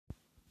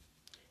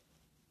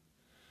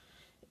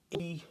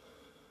9th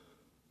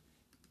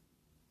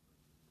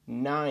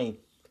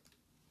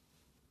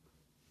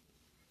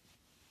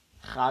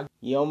Chag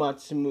Yom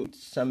Ha'atzmaut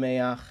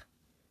Sameach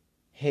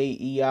Hey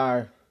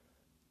Iyar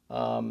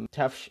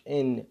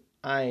Tafshin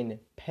Ein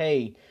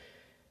Pei.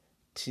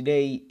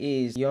 Today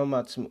is Yom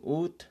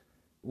Ha'atzmaut.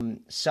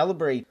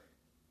 Celebrate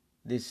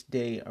this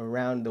day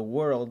around the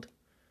world.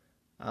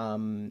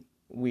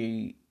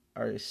 We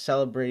are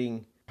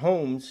celebrating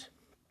homes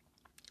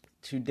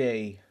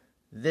today.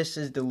 This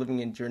is the Living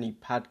in Journey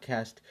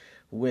podcast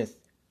with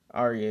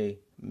Aryeh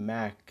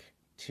Mack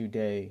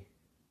today.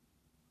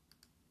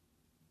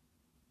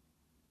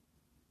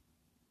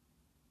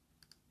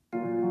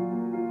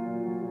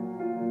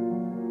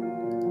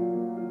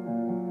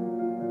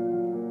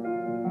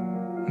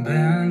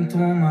 בין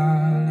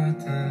תרומה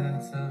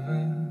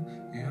לתצווה,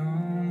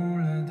 יום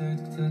הולדת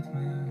קצת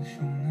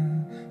משונה,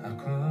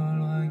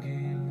 הכל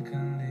רגיל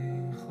כאן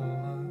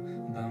לכאורה,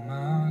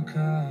 במה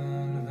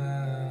קל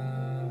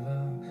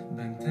ואהבה,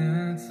 בין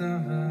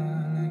תצווה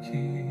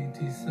לכי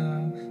תישא,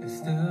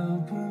 אסתר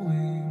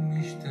פורים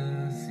משתה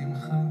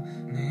שמחה,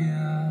 מי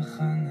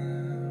יחנה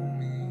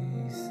ומי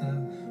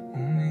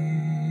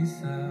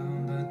יישא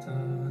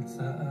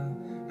בתוצאה,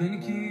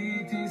 בין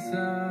כי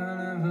תישא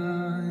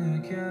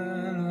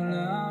יקל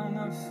עולם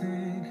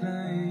מפסיק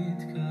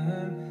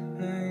להתקהל,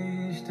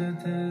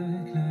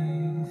 להשתתק,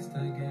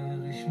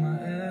 להסתגר,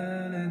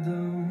 ישמעאל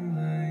אדום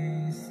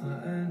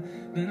וישראל,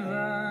 בן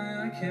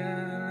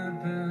ויקל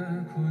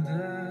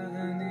לפקודה,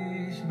 אין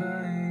איש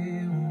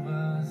בעיר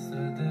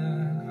ובשדה,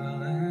 כבר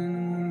אין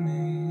מול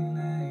מי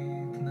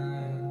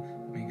להתנהל,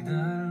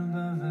 מגדל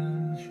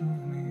בבל שוב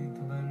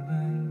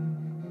מתבלבל.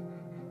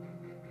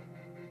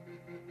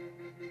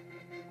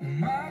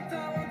 ומה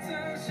אתה רוצה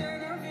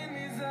שנבין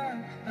מזה?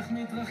 איך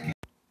מתרחקים?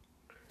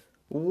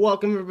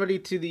 Welcome everybody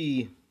to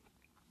the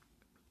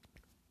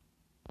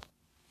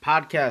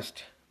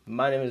podcast.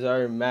 My name is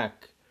Aryeh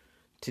Mack.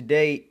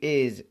 Today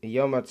is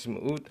Yom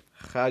Ha'atzmaut,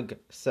 Chag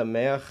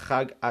Sameach,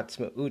 Chag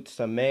Atzmaut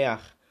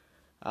Sameach.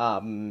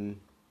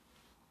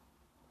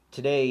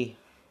 Today,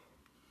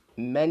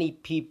 many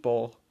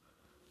people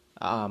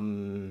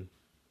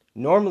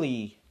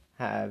normally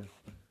have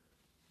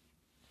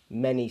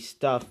many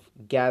stuff,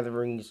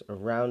 gatherings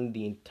around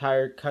the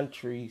entire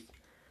country,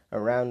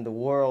 around the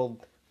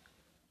world.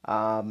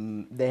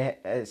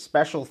 A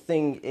special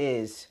thing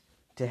is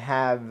to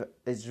have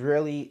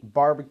Israeli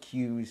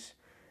barbecues,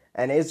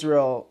 and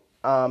Israel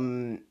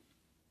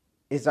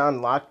is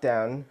on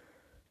lockdown,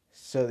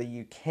 so that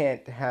you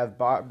can't have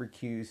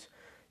barbecues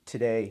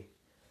today.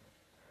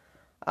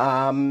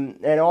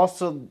 And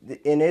also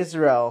in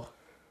Israel,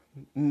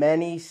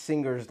 many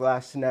singers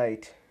last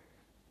night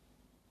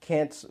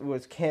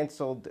was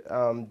canceled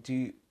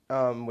due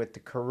with the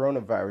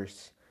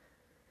coronavirus,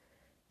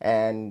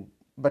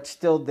 but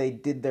still they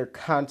did their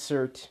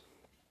concert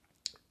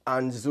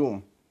on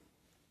Zoom.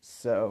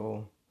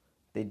 So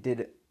they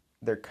did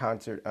their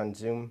concert on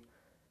Zoom,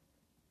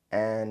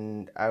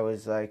 and I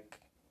was like,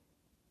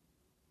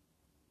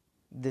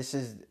 this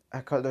is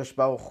HaKadosh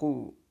Baruch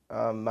Hu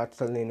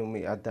Matzalenu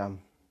Mi Adam,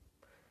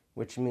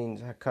 which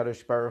means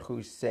HaKadosh Baruch Hu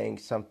is saying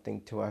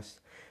something to us,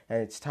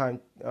 and it's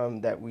time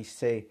that we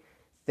say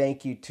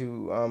thank you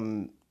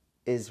to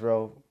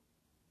Israel.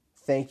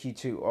 Thank you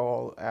to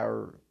all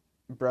our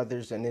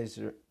brothers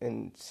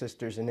and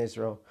sisters in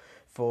Israel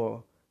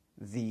for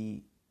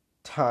the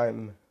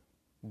time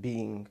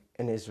being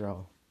in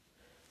Israel.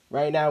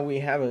 Right now we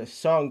have a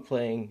song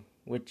playing,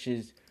 which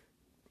is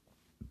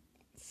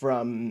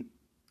from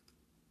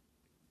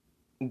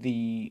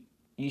the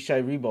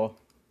Yishai Ribo.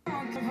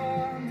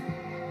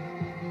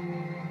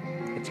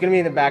 It's going to be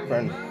in the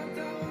background.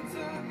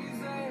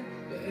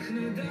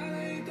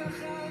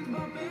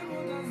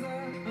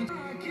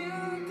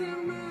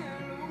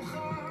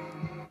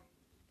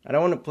 I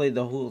don't want to play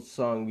the whole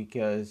song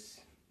because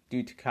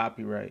due to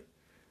copyright.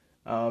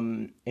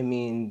 It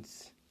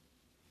means,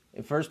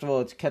 first of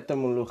all, it's Keter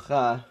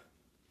Mulucha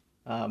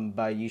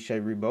by Yishai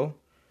Ribo.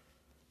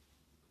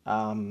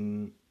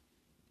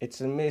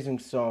 It's an amazing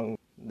song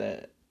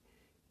that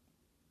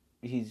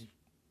he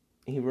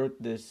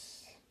wrote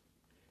this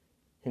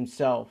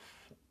himself,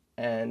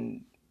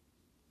 and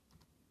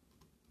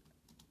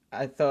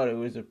I thought it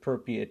was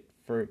appropriate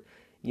for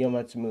Yom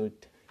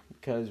Ha'atzmaut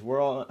because we're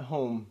all at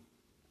home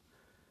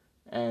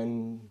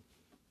and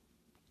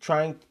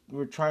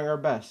we're trying our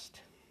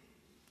best.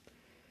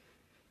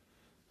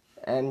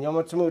 And Yom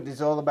Ha'atzmaut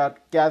is all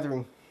about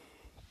gathering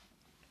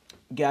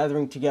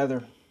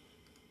together,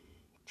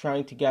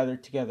 trying to gather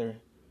together.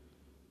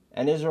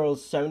 And Israel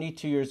is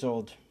 72 years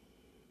old.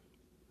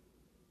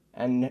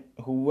 And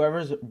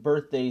whoever's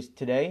birthday is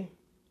today,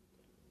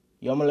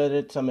 Yom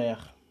Ha'oledet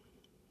Sameach.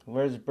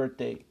 Whoever's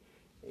birthday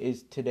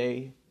is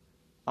today,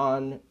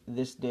 on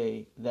this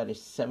day that is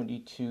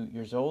 72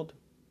 years old,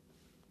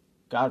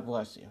 God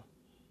bless you.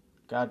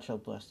 God shall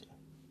bless you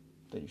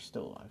that you're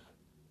still alive.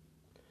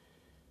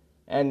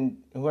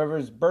 And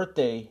whoever's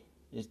birthday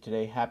is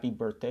today, happy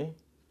birthday,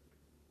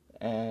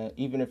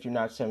 even if you're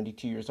not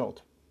 72 years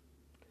old.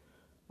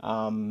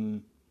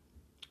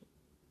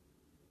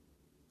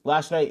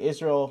 last night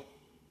Israel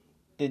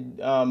did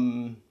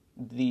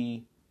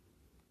the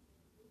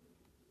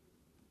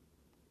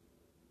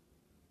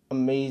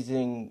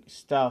amazing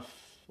stuff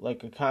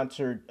like a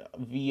concert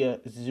via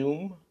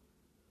Zoom.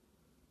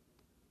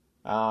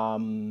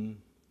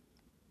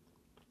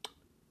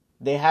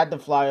 They had the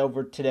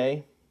flyover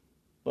today,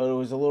 but it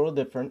was a little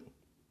different.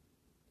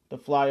 The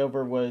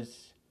flyover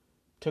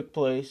took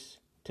place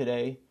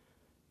today,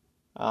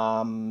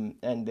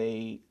 and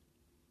they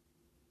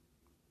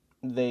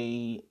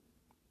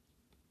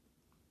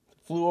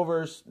flew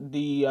over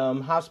the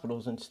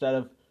hospitals instead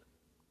of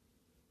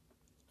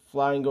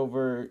flying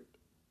over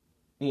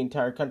the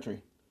entire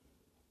country.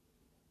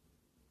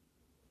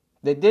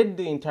 They did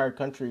the entire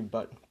country,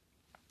 but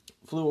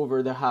flew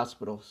over the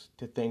hospitals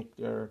to thank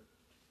our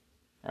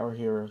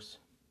heroes.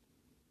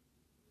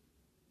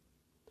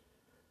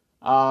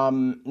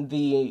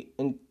 The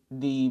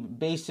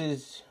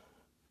bases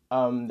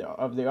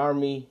of the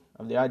Army,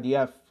 of the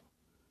IDF,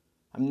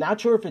 I'm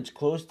not sure if it's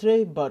closed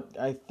today, but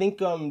I think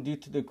due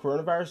to the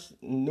coronavirus,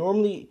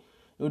 normally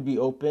it would be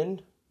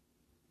opened,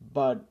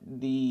 but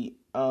the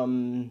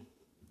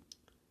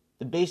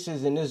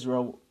bases in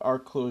Israel are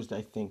closed,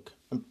 I think.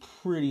 I'm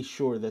pretty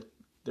sure that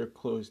they're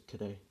closed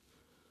today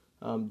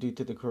due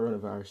to the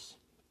coronavirus.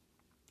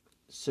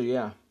 So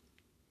yeah.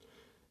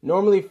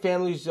 Normally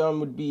families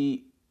would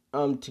be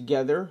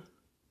together.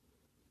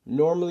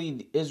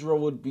 Normally Israel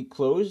would be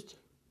closed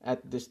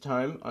at this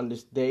time, on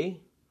this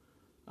day.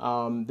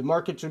 The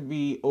markets would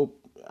be open.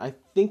 I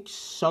think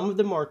some of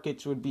the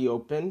markets would be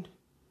opened.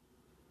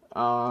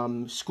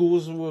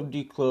 Schools would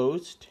be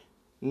closed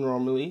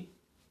normally.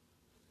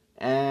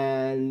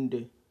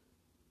 And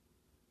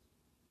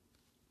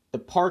the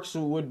parks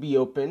would be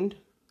opened.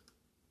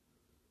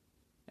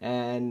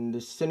 And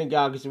the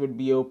synagogues would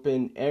be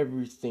open,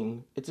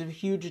 everything. It's a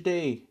huge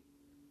day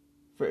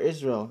for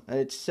Israel. And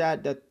it's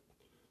sad that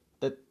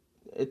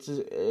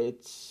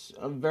it's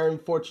very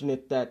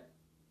unfortunate that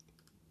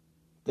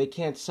they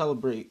can't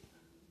celebrate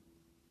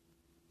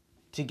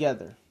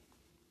together.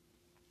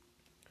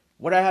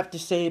 What I have to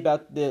say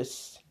about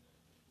this,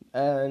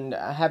 and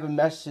I have a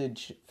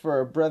message for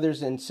our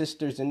brothers and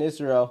sisters in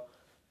Israel.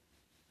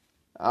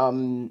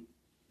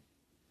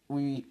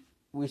 We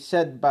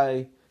said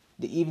by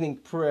the evening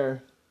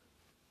prayer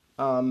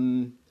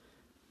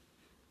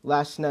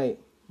last night,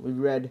 we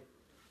read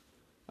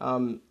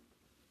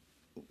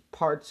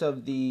parts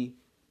of the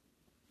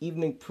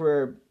evening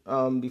prayer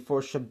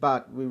before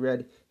Shabbat. We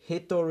read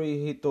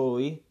Hitori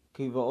Hitori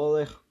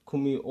Kivaolech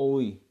Kumi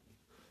Oi,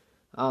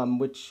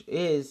 which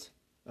is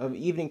of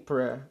evening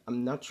prayer.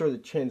 I'm not sure the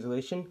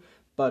translation,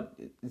 but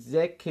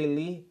Ze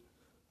Keli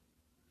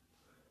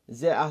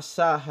Ze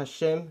Asa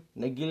Hashem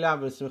Nagila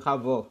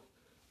V'Simchavo,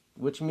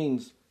 which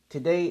means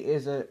today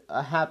is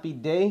a happy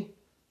day,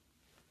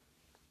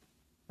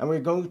 and we're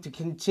going to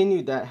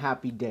continue that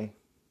happy day.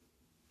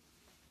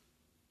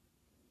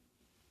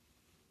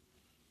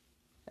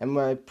 And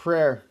my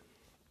prayer,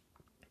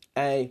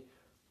 we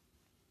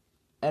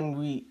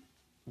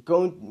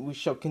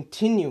shall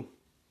continue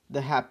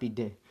the happy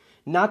day,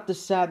 not the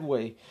sad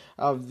way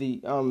of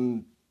that,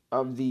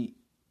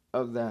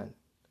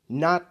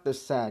 not the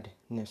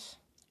sadness.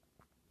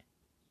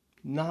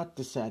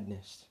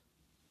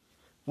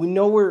 We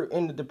know we're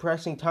in a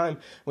depressing time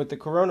with the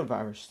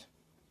coronavirus.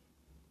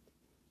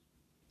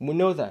 We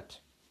know that.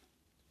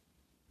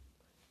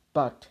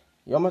 But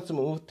Yom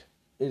HaTzmaut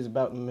is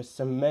about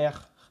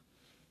Mesameach,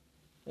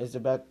 is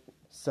about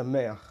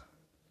Sameach.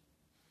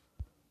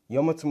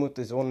 Yom HaTzmaut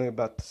is only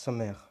about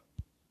Sameach.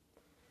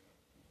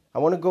 I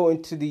want to go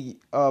into the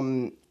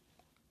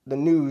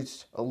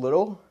news a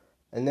little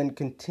and then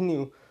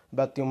continue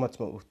about Yom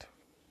HaTzmaut.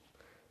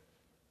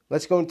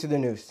 Let's go into the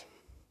news.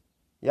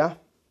 Yeah?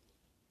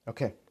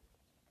 Okay.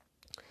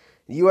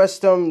 The U.S.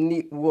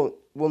 will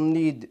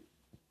need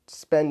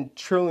spend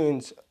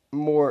trillions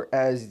more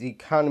as the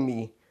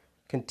economy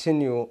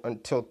continue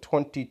until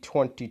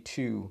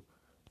 2022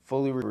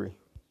 fully recovery.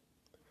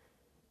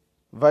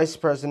 Vice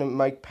President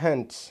Mike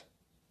Pence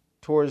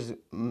tours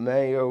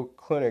Mayo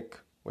Clinic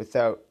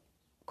without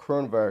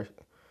coronavirus.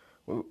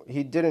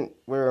 He didn't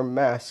wear a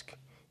mask,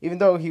 even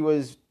though he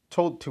was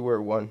told to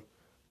wear one.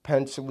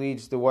 Pence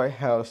leads the White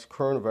House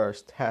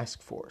coronavirus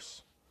task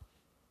force.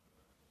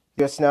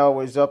 The U.S. now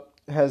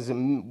has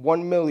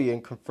 1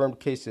 million confirmed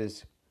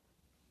cases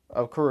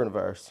of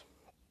coronavirus.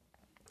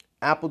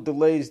 Apple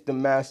delays the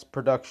mass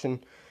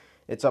production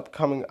its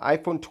upcoming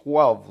iPhone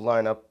 12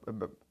 lineup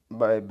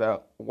by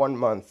about 1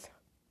 month.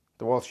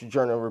 The Wall Street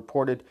Journal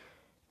reported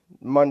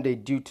Monday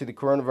due to the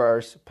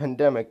coronavirus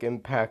pandemic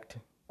impact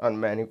on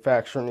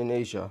manufacturing in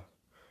Asia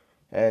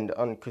and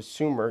on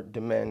consumer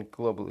demand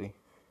globally.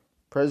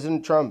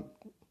 President Trump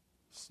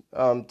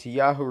to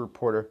Yahoo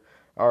reporter,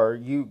 "Are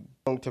you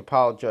going to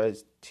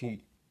apologize to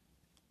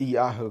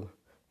Yahoo?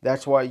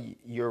 That's why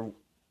you're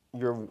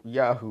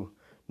Yahoo.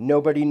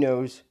 Nobody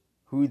knows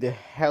who the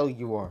hell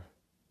you are."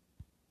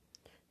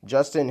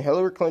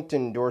 Hillary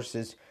Clinton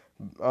endorses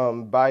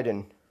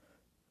Biden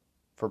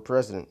for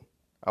president.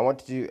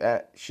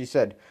 She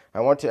said,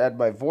 "I want to add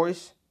my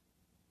voice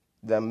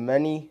the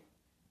many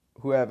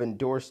who have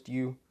endorsed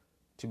you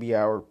to be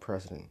our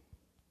president.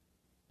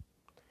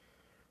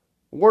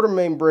 Water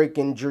main break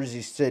in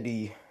Jersey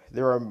City.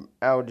 There are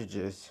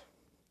outages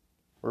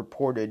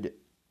reported,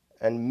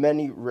 and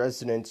many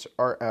residents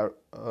are out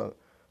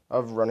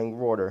of running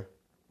water.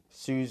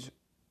 Sewer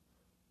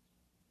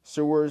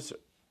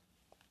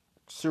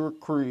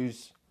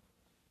crews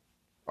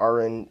are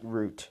en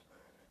route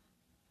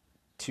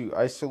to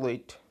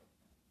isolate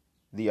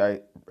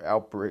the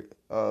outbreak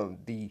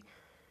of the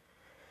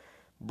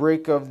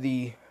break of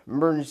the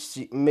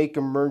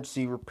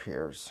emergency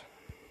repairs.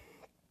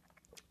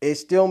 A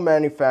steel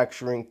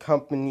manufacturing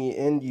company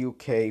in the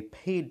UK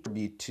paid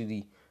tribute to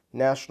the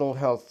National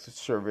Health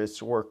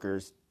Service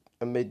workers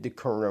amid the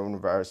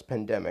coronavirus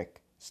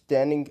pandemic,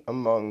 standing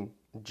among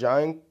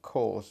giant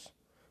coils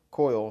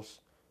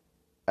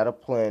at a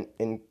plant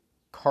in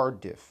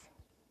Cardiff.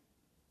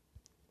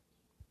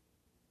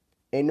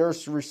 A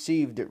nurse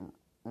received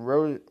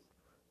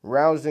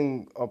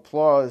rousing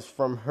applause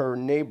from her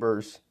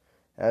neighbors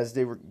as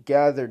they were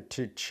gathered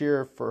to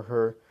cheer for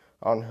her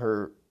on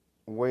her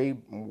way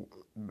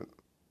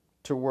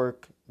to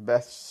work,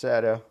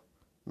 Bethesda,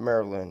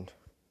 Maryland.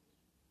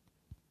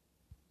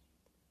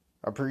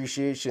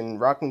 Appreciation.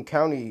 Rockland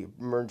County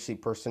emergency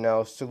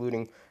personnel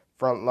saluting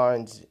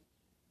frontlines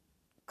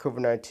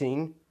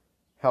COVID-19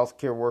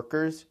 healthcare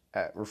workers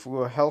at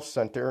Refuah Health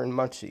Center in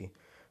Muncie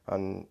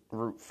on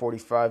Route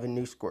 45 in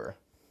New Square.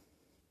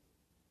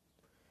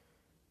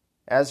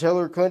 As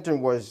Hillary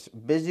Clinton was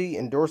busy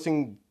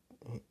endorsing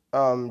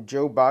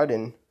Joe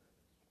Biden,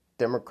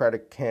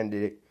 Democratic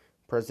candidate,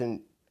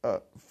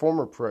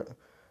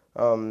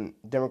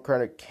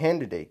 Democratic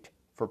candidate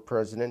for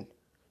president,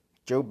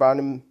 Joe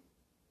Biden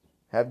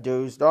have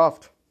dozed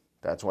off.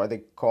 That's why they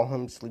call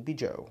him Sleepy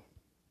Joe.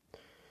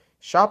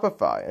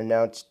 Shopify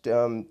announced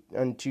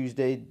on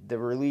Tuesday the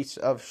release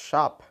of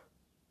Shop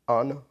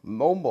on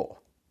mobile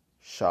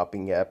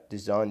shopping app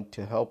designed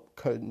to help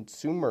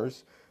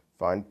consumers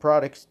find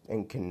products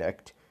and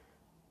connect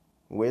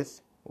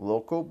with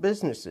local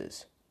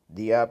businesses.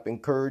 The app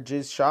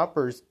encourages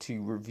shoppers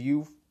to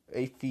review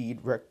a feed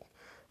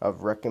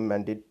of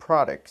recommended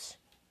products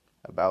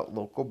about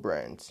local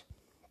brands.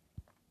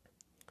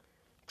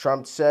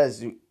 Trump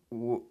says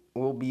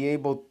we'll be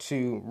able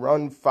to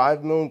run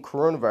 5 million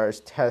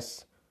coronavirus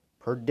tests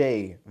per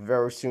day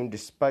very soon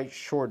despite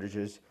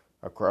shortages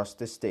across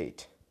the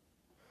state.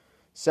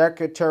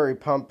 Secretary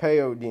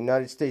Pompeo of the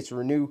United States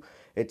renewed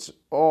its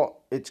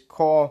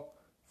call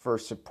for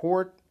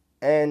support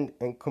and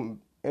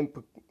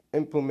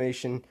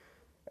implementation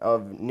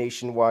of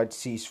nationwide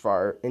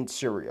ceasefire in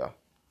Syria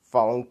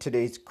following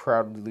today's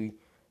cowardly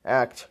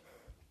act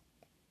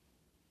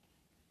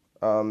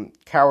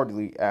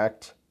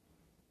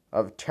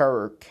of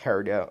terror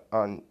carried out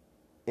on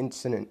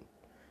innocent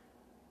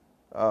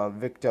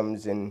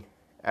victims in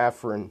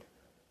Afrin.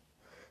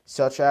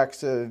 Such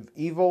acts of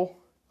evil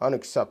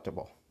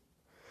unacceptable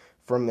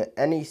from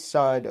any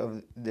side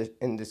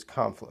in this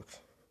conflict.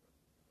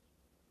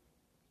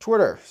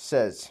 Twitter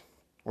says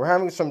we're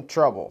having some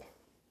trouble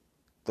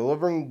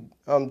delivering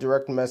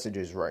direct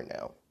messages right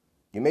now.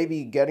 You may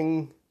be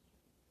getting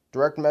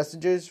direct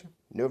messages,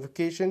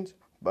 notifications,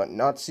 but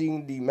not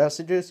seeing the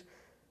messages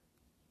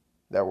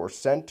that were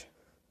sent.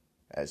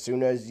 As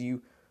soon as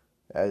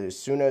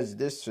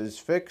this is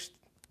fixed,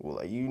 we'll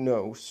let you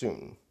know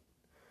soon.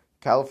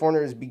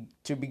 California is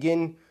to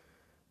begin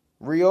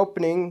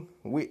reopening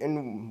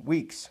in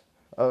weeks.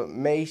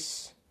 May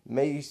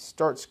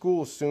start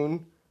school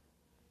soon.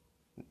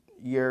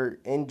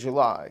 In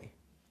July.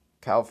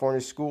 California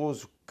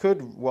schools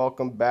could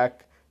welcome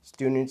back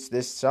students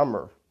this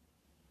summer,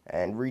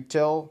 and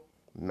retail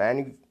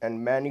and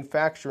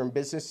manufacturing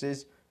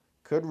businesses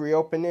could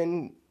reopen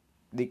in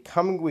the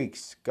coming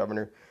weeks,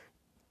 Governor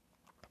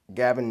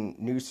Gavin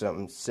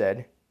Newsom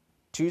said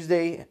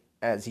Tuesday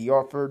as he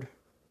offered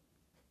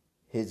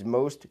his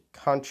most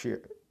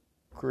concrete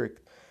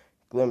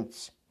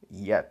glimpse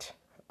yet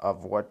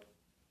of what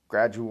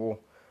gradual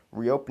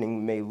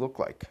reopening may look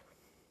like.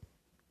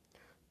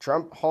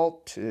 Trump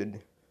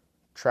halted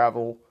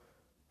travel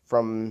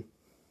from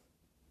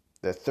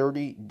the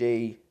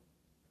 30-day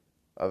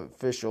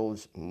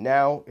officials.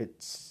 Now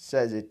it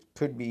says it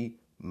could be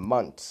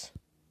months.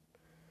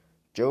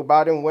 Joe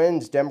Biden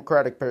wins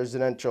Democratic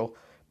presidential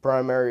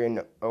primary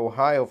in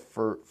Ohio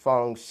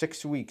following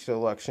 6 weeks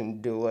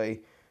election delay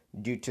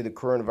due to the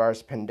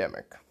coronavirus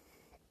pandemic.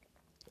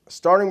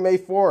 Starting May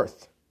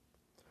 4th,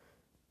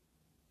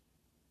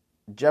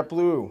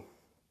 JetBlue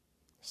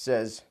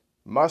says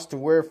must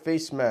wear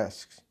face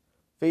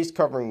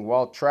covering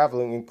while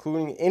traveling,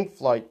 including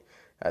in-flight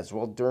as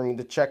well during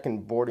the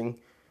check-in, boarding,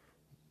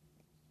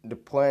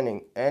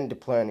 deplaning.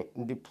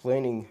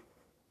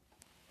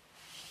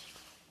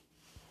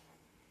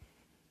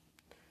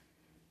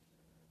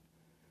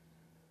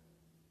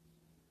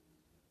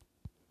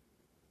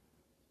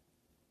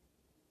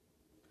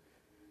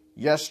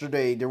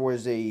 Yesterday there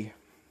was a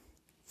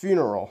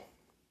funeral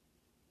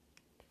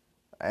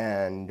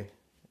in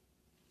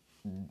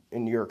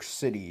New York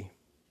City,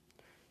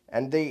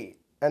 and they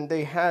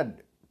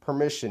had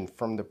permission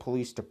from the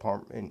police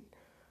department.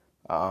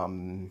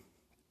 The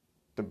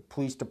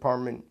police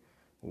department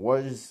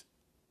was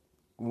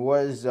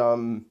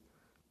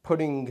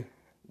putting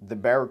the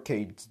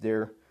barricades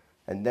there,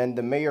 and then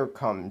the mayor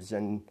comes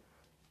and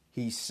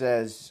he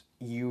says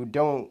you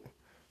don't,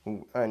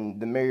 and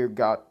the mayor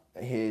got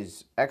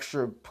his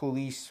extra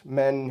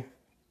policemen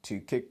to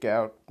kick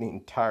out the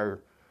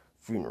entire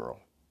funeral.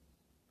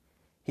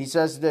 He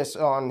says this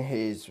on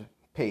his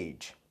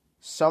page.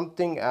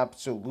 Something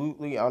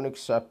absolutely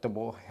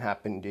unacceptable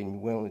happened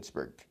in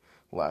Williamsburg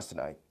last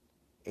night.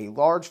 A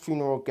large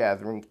funeral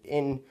gathering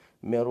in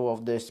middle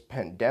of this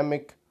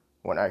pandemic.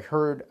 When I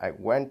heard, I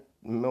went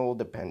in the middle of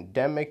the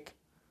pandemic.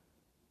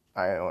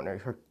 When I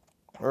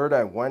heard,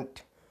 I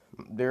went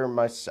there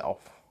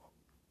myself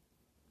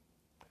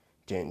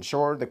to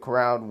ensure the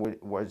crowd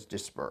was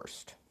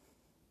dispersed.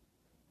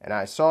 And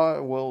I saw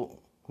it will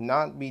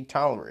not be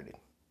tolerated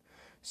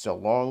so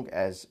long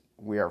as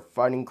we are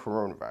fighting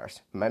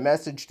coronavirus. My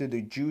message to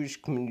the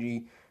Jewish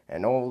community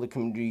and all the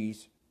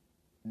communities,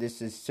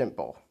 this is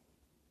simple.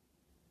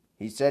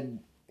 He said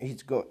he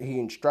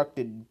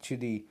instructed to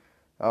the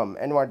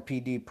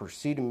NYPD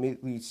proceed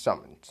immediately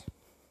summons.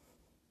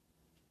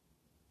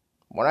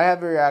 What I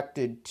have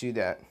reacted to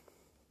that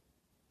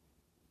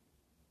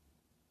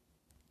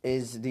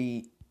is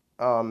the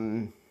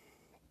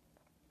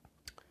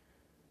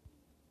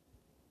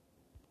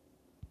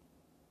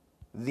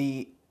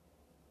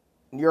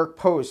New York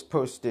Post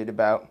posted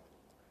about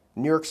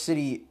New York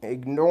City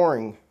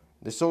ignoring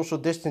the social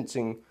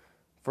distancing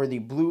for the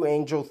Blue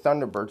Angel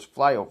Thunderbirds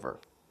flyover.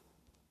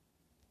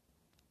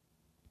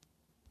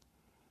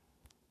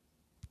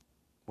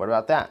 What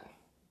about that?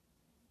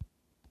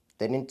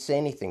 They didn't say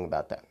anything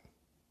about that.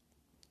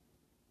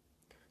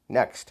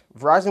 Next,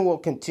 Verizon will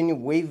continue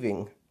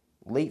waiving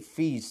late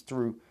fees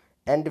through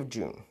end of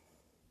June.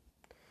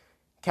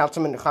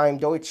 Councilman Chaim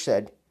Deutsch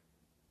said,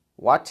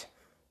 "What?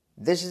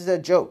 This is a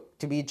joke,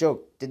 to be a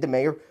joke. Did the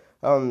mayor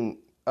of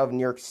New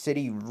York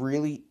City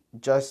really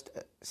just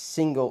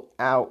single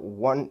out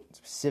one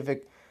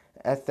specific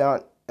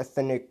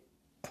ethnic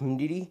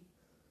community?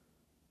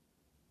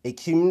 A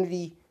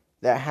community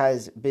that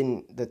has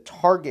been the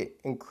target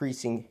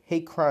increasing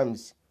hate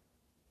crimes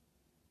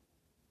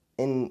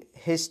in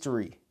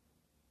history.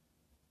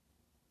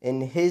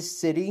 In his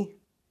city,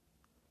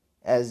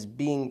 as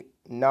being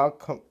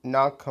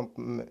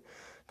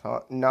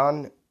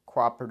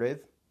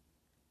non-cooperative,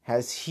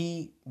 has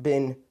he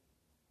been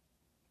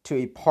to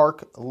a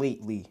park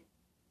lately?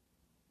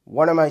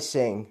 What am I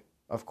saying?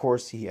 Of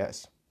course he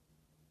has."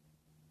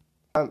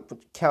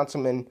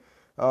 Councilman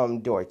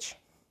Deutsch.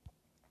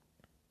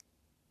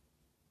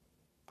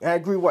 I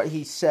agree what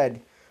he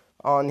said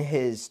on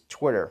his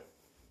Twitter.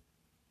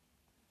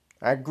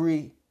 I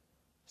agree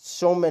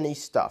so many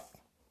stuff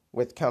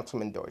with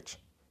Councilman Deutsch.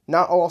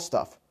 Not all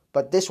stuff,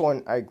 but this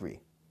one I agree.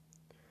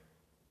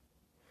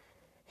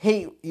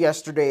 Hate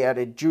yesterday at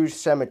a Jewish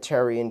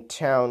cemetery in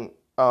town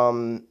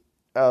of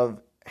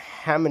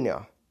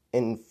Hamina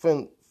in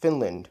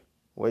Finland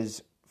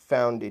was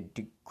found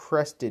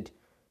crested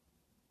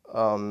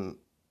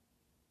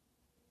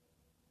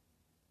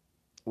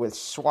with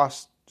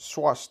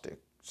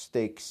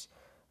swastikas,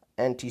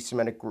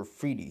 anti-Semitic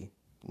graffiti.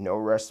 No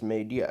arrests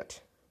made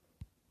yet.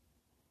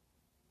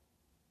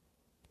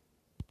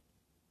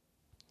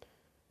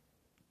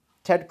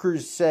 Ted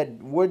Cruz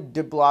said, would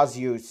de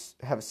Blasio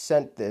have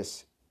sent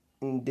this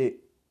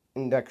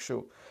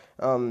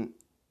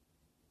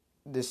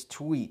this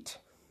tweet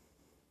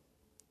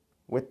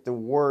with the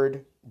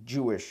word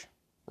Jewish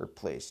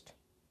replaced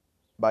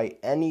by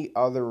any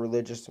other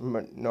religious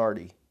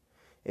minority?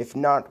 If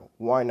not,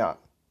 why not?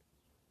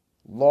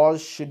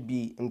 Laws should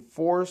be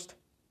enforced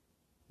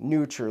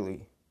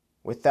neutrally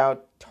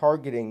without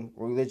targeting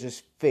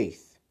religious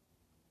faith.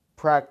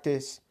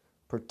 Practice,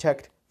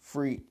 protect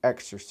free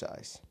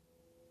exercise.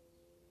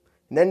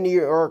 And then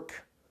New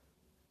York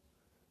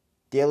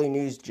Daily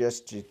News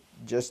just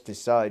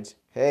decides,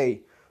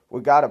 hey,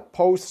 we got to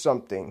post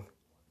something.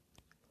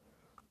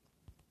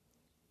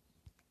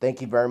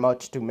 Thank you very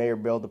much to Mayor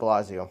Bill de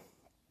Blasio.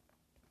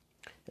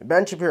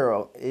 Ben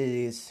Shapiro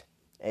is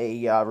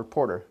a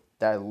reporter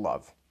that I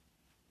love.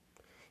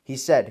 He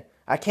said,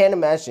 I can't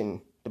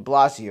imagine de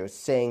Blasio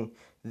saying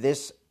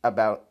this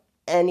about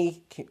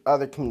any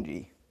other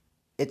community.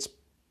 It's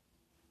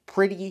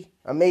pretty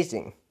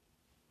amazing.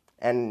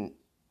 And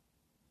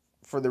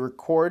for the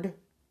record,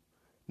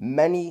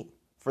 many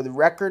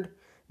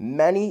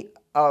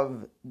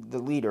of the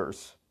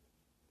leaders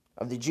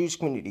of the Jewish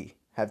community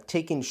have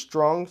taken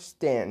strong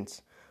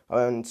stands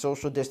on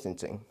social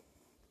distancing.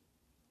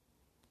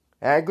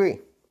 And I agree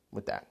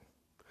with that.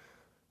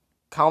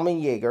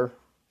 Kalman Yeager,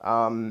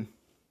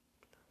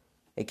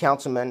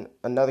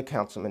 another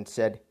councilman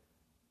said,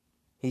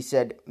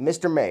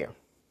 Mr. Mayor,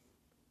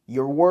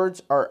 your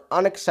words are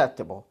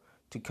unacceptable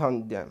to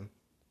condemn.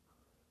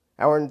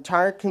 Our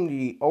entire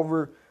community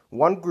over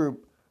one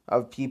group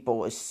of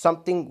people is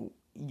something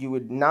you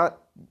would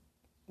not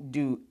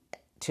do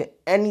to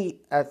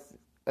any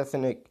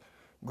ethnic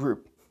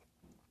group.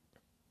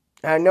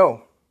 I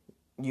know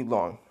you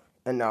long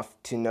enough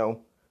to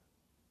know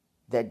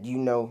that you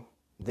know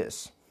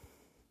this.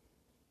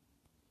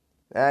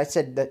 And I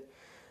said that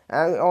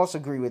I also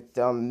agree with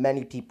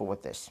many people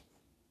with this.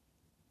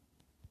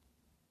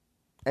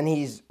 And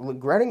he's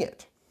regretting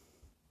it.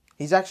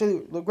 He's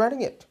actually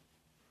regretting it.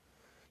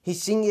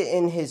 He's seeing it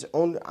in his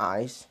own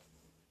eyes.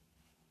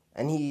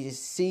 And he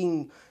is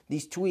seeing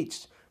these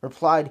tweets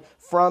replied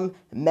from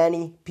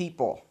many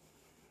people.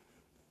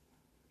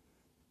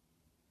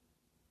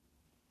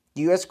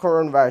 The U.S.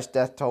 coronavirus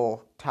death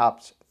toll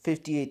tops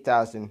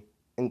 58,000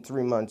 in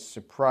 3 months,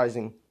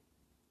 surprising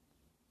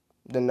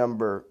the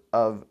number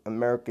of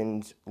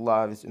Americans'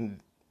 lives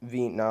in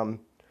Vietnam,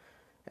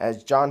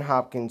 as Johns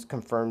Hopkins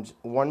confirms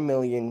 1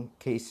 million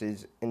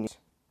cases in.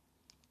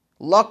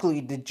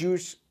 Luckily, the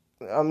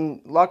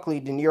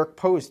New York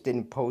Post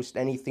didn't post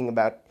anything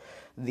about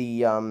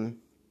the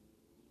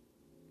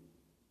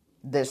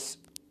this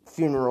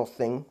funeral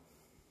thing.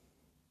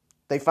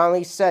 They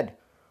finally said,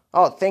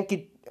 "Oh, thank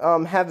you,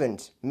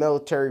 heavens!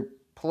 Military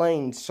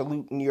planes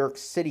salute New York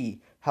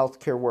City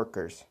healthcare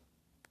workers."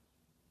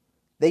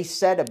 They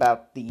said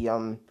about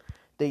the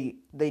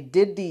they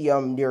did the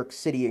New York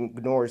City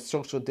ignores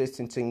social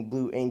distancing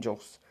Blue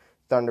Angels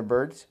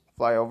Thunderbirds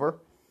fly over.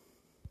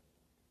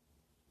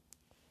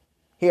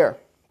 Here,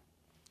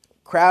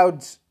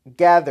 crowds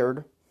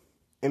gathered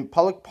in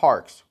public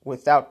parks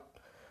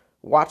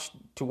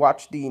to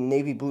watch the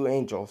Navy Blue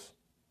Angels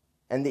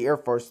and the Air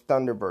Force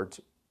Thunderbirds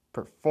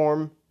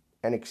perform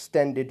an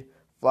extended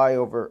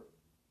flyover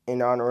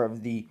in honor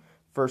of the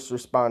first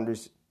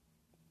responders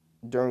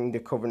during the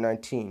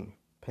COVID-19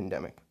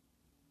 pandemic.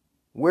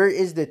 Where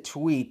is the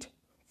tweet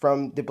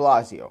from de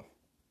Blasio?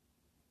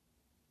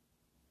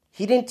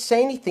 He didn't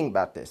say anything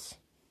about this.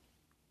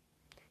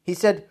 He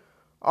said,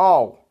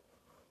 "Oh,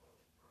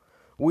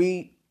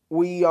 we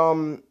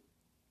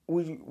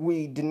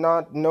did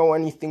not know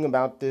anything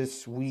about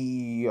this.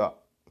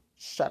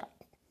 Shut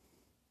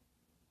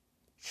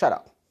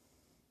up.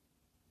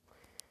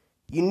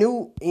 You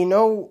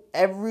know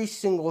every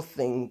single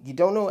thing. You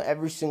don't know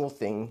every single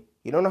thing.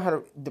 You don't know how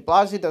to. De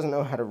Blasio doesn't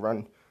know how to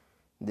run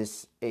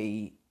this.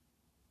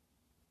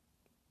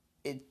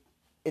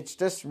 It's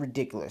just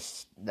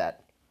ridiculous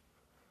that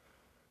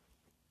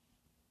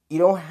you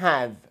don't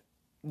have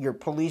your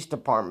police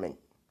department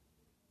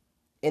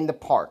in the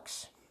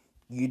parks.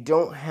 You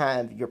don't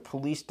have your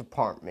police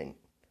department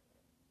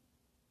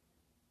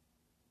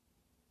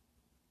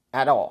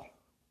at all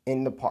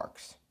in the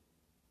parks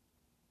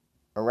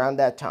around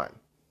that time.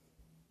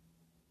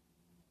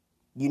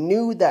 You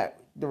knew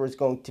that there was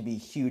going to be a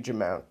huge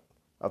amount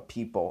of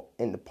people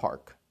in the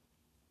park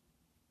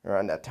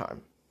around that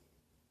time.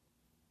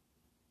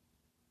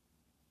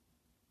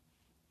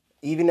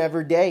 Even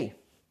every day.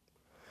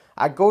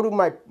 I go to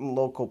my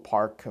local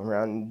park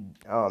around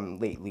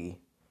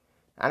lately,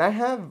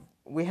 and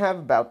we have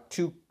about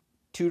two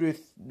to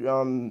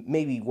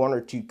maybe one or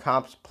two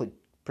cops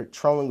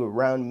patrolling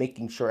around,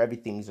 making sure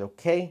everything's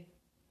okay.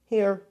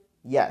 Here,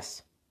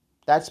 yes,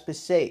 that's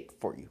Passaic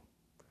for you.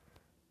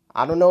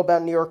 I don't know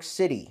about New York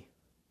City.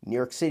 New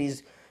York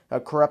City's a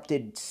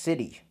corrupted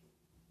city.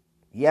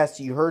 Yes,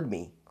 you heard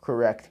me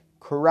correct.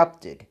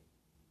 Corrupted.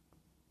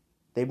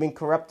 They've been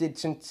corrupted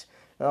since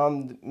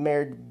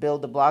Mayor Bill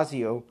de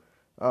Blasio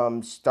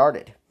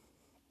started.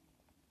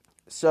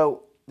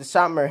 So the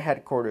Sommer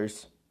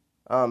headquarters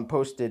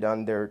posted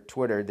on their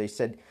Twitter, they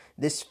said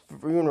this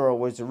funeral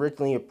was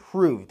originally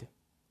approved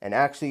and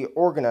actually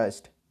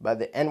organized by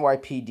the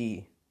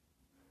NYPD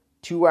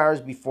 2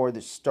 hours before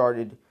this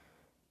started.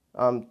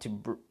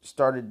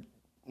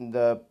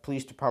 The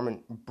police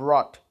department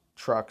brought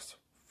trucks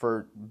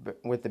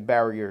with the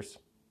barriers,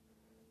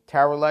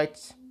 tower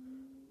lights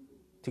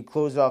to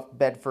close off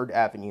Bedford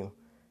Avenue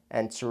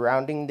and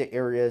surrounding the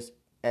areas,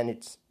 and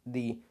it's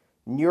the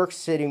New York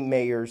City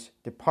Mayor's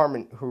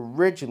Department who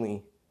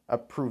originally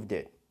approved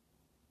it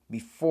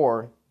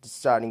before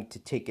deciding to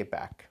take it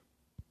back.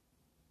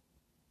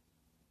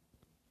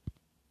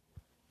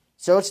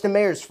 So it's the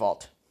mayor's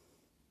fault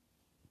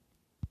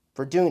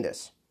for doing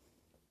this.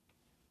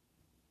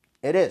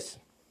 It is.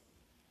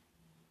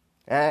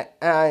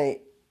 I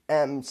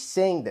am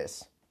saying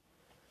this.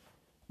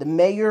 The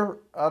mayor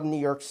of New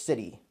York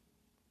City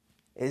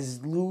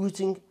is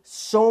losing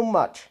so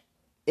much.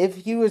 If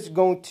he was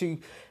going to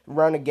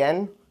run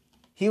again,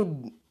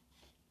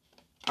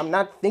 I'm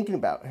not thinking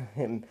about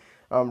him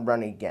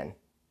running again.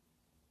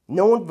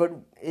 No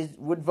one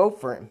would vote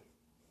for him.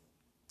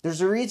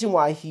 There's a reason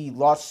why he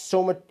lost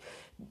so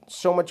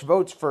much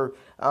votes for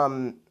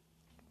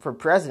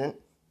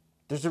president.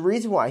 There's a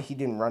reason why he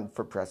didn't run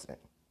for president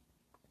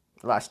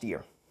last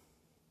year.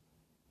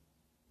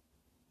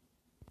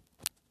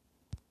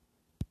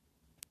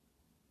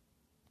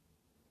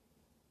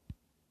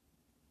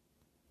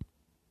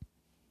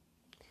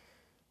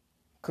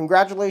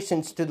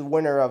 Congratulations to the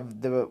winner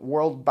of the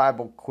World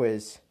Bible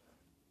Quiz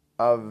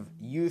of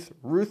Youth,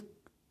 Ruth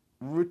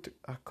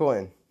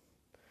Cohen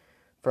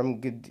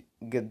from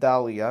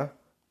Gedalia.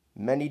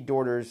 Many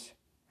daughters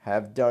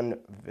have done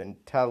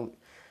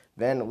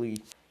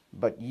vanity,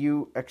 but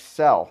you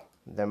excel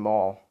them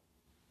all.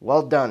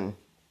 Well done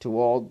to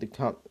all the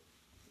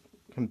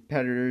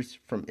competitors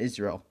from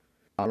Israel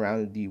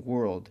around the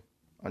world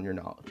on your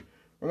knowledge.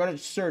 We're going to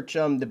search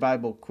the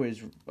Bible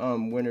quiz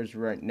winners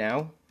right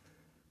now.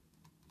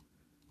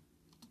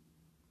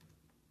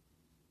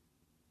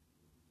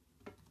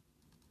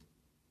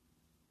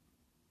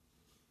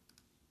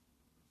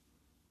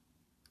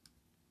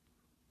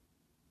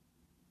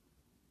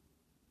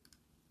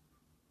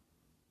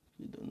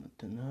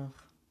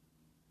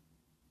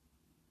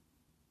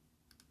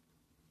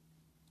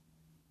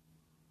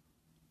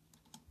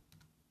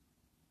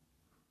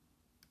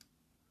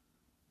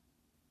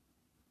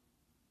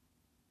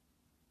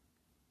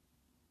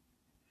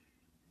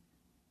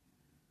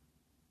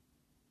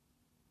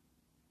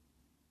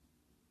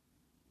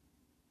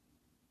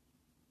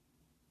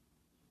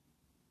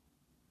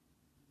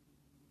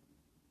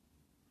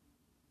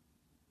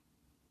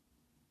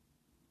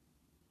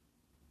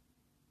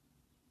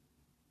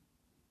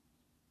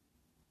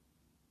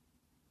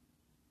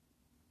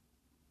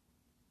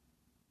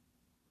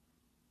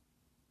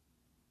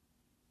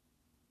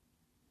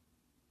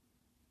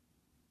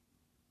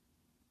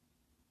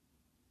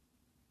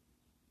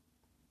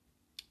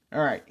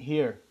 All right,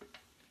 here.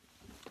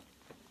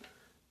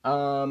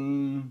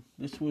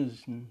 This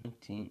was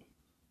 19.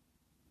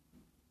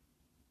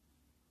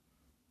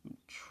 I'm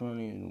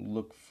trying to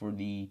look for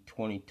the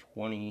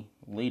 2020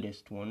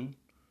 latest one.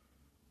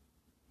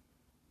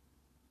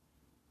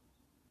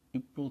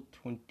 April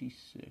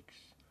 26th.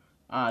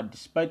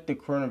 Despite the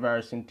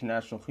coronavirus,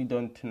 International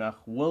Chidon Tanakh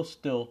will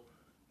still,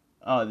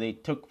 they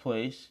took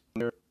place.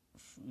 There are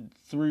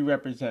three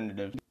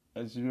representatives,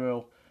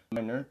 Israel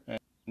Minor and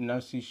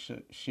Nasi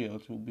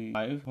Shields will be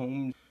live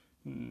home.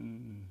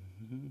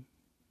 Mm-hmm.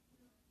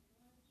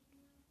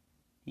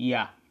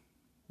 Yeah,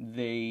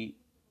 they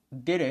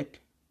did it.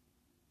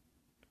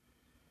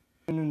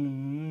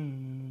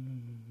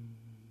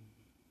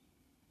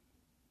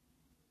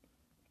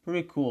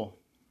 Pretty cool.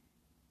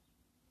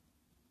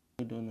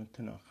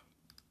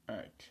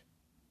 Alright.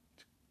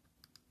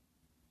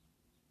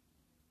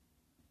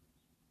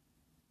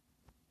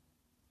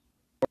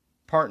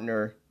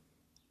 Partner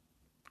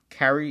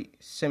Carrie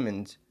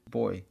Simmons,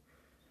 boy,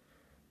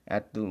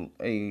 at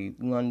a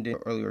London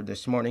earlier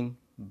this morning,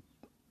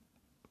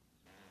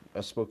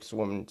 a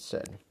spokeswoman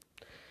said,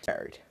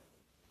 married,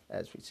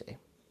 as we say.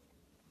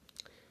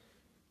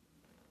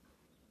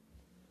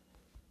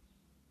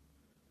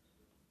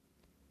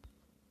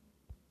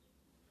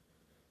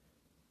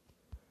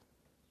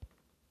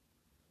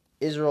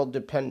 Israel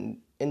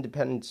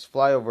Independence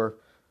flyover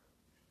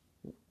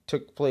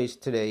took place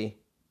today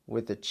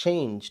with a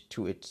change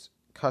to its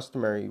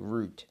customary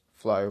route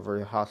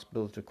flyover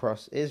hospitals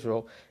across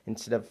Israel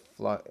instead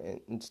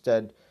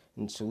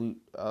in salute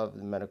of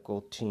the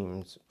medical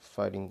teams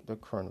fighting the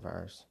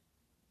coronavirus.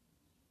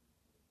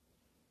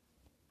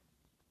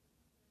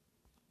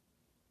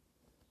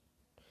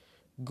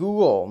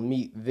 Google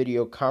Meet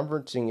video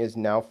conferencing is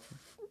now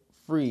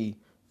free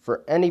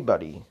for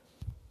anybody.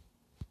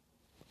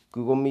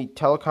 Google Meet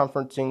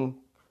teleconferencing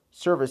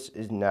service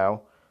is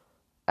now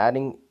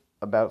adding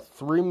about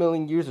 3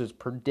 million users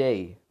per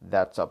day.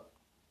 That's up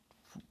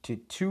to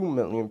 2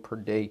 million per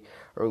day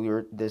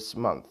earlier this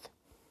month.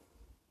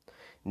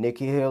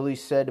 Nikki Haley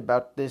said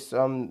about this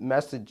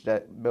message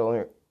that Bill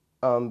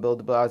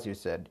de Blasio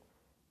said,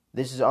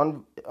 "This is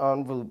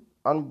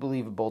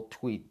unbelievable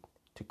tweet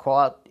to call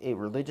out a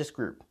religious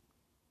group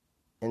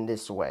in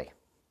this way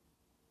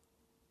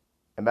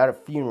about a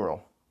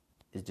funeral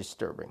is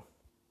disturbing."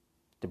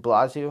 De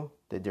Blasio,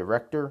 the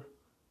director,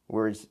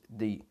 where is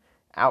the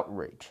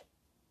outrage?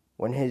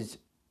 When is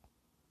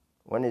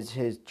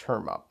his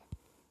term up?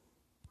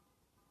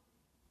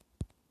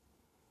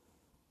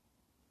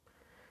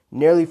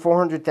 Nearly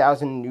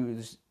 400,000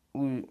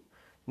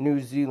 New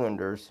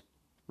Zealanders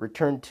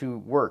returned to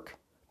work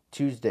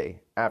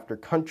Tuesday after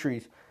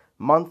country's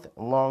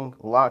month-long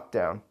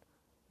lockdown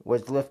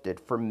was lifted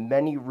for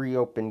many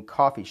reopened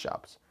coffee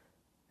shops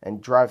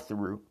and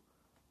drive-through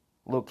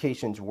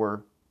locations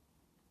were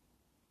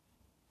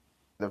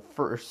the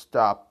first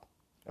stop.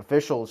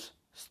 Officials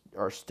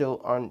are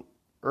still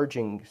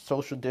urging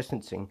social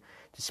distancing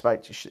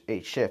despite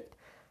a shift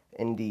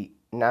in the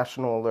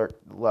national alert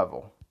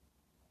level.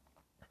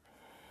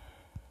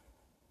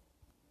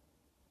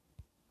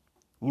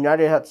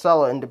 United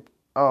Hatzalah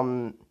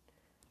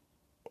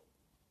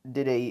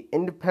did a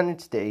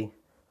Independence Day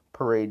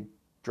parade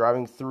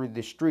driving through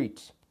the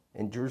streets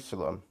in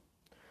Jerusalem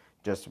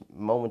just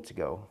moments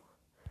ago,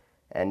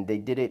 and they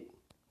did it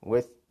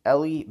with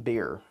Eli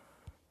beer.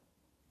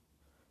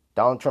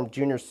 Donald Trump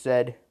Jr.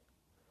 said,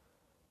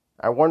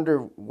 "I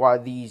wonder why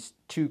these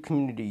two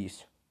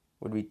communities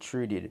would be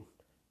treated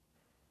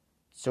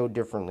so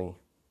differently.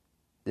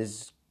 This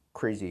is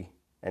crazy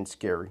and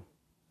scary."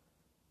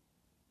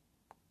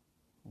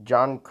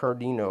 John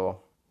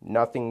Cardino,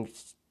 nothing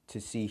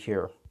to see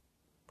here.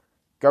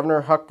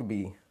 Governor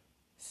Huckabee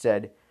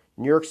said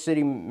New York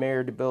City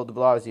Mayor Bill de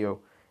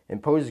Blasio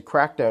imposes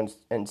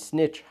crackdowns and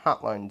snitch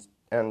hotlines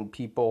on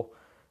people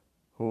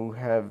who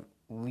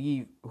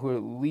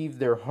leave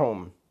their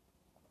home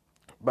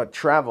but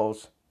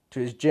travels to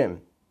his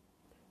gym.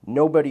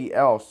 Nobody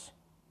else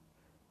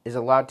is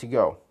allowed to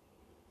go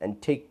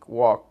and take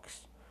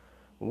walks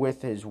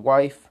with his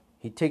wife.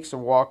 He takes a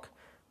walk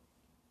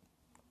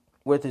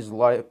with his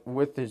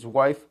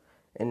wife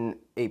in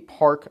a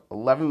park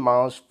 11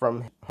 miles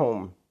from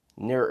home,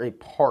 near a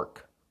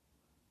park.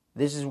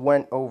 This is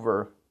went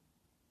over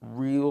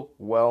real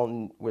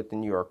well with the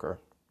New Yorker.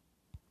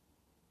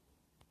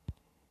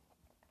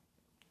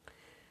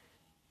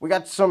 We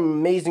got some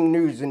amazing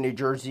news in New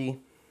Jersey.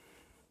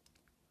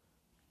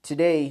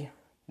 Today,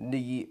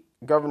 the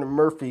Governor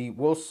Murphy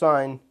will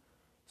signed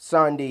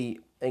an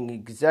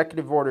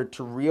executive order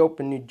to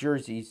reopen New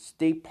Jersey's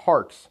state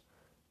parks,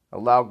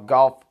 allow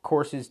golf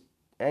courses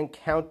and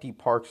county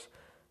parks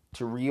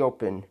to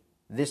reopen.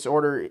 This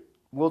order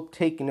will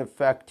take in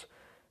effect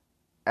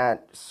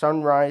at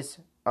sunrise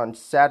on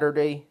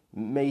Saturday,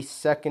 May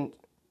 2nd.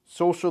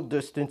 Social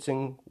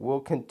distancing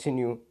will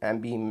continue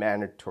and be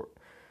mandated.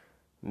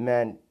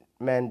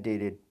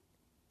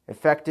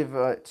 Effective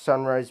at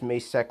sunrise, May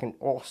 2nd,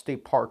 all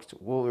state parks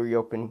will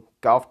reopen.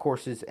 Golf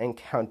courses and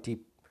county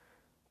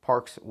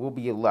parks will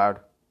be allowed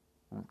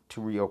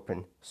to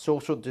reopen.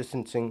 Social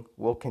distancing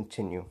will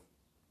continue.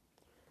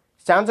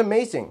 Sounds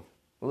amazing.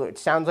 It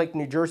sounds like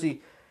New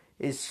Jersey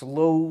is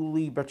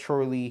slowly but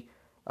surely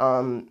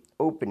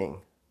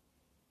opening.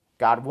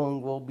 God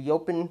willing, will be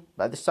open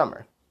by the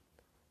summer.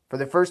 For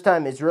the first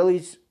time,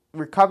 Israelis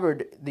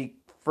recovered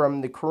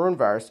from the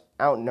coronavirus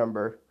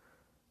outnumber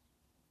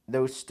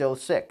those still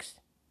sick.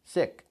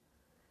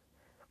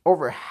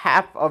 Over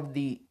half of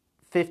the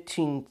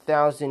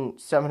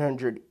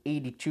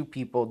 15,782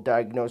 people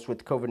diagnosed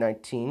with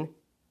COVID-19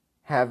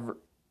 have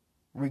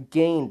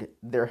regained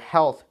their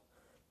health.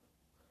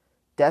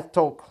 Death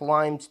toll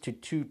climbs to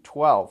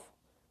 212.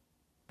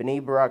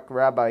 Bnei Brak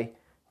rabbi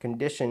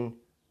condition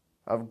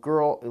of a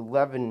girl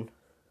 11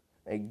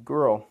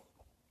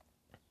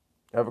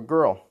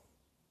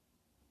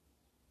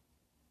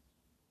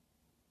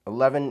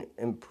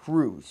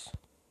 improves.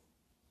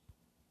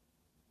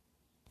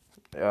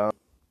 I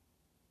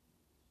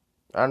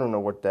don't know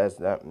what does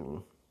that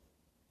mean.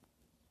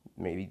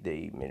 Maybe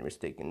they made a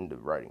mistake in the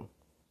writing.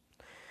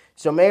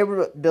 So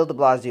Mayor Bill de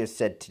Blasio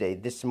said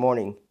this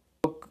morning,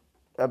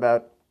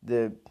 about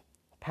the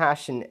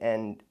passion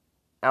and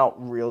out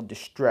real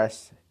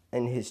distress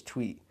in his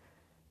tweet,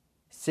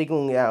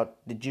 signaling out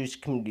the Jewish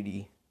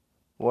community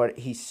what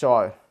he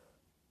saw.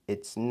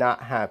 It's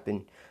not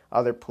happen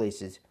other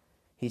places.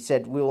 He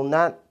said, we will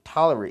not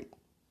tolerate.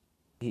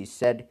 He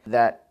said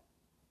that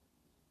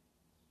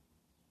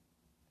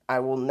I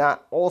will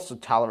not also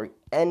tolerate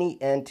any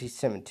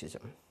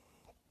anti-Semitism.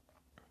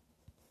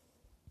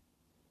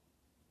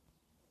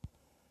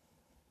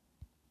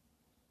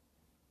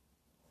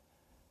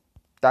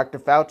 Dr.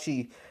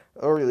 Fauci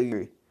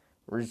earlier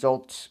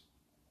results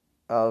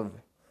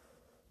of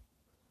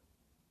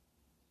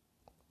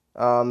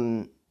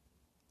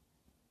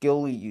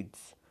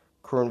Gilead's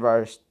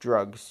coronavirus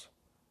drugs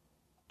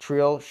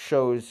trial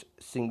shows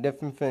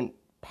significant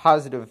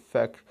positive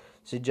effect,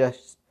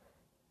 suggests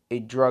a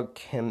drug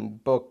can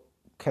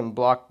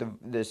block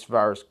this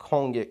virus,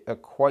 calling it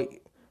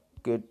quite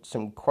good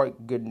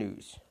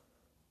news.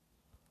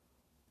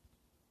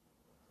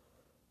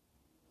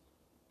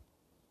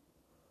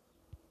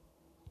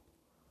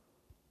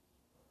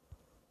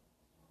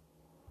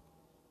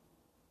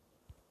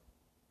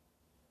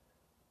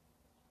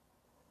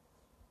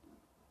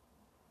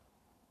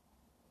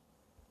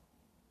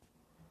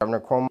 Governor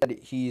Cuomo said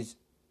he's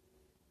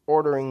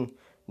ordering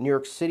New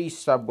York City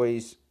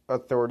Subways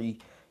Authority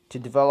to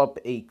develop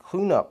a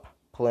cleanup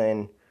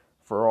plan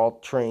for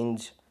all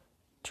trains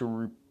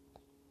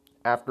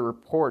after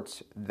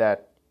reports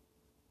that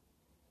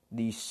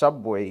the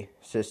subway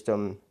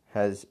system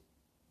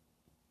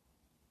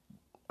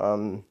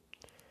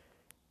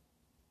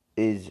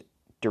is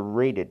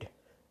derated.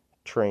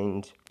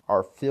 Trains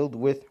are filled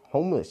with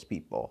homeless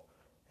people,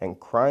 and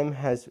crime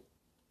has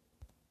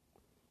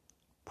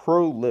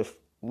proliferated.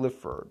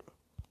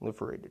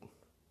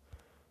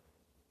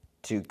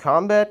 To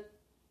combat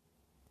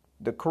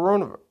the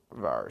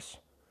coronavirus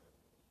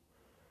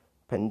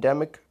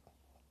pandemic,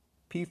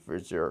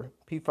 Pfizer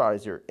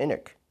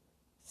Inc.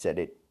 said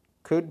it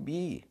could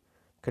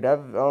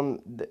have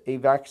a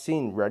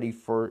vaccine ready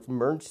for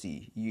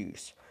emergency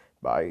use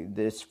by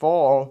this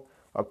fall.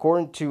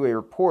 According to a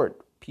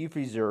report,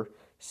 Pfizer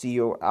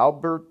CEO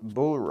Albert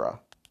Bourla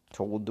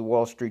told the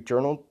Wall Street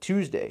Journal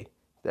Tuesday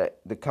that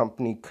the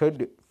company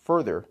could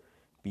further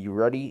be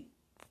ready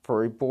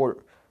for a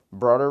broader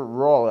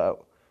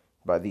rollout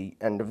by the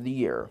end of the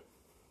year.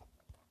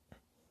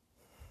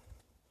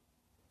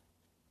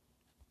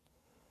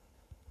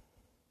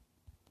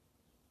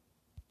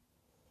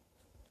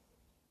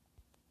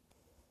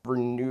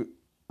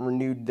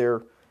 Renewed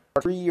their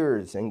 3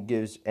 years and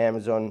gives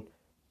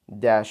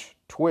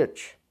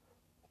Amazon-Twitch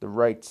the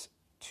rights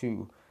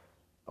to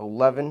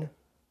 11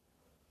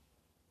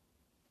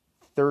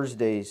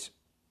 Thursday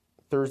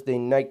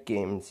night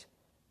games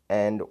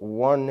and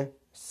one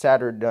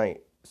Saturday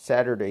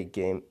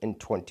game in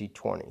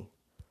 2020.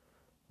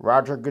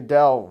 Roger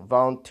Goodell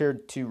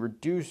volunteered to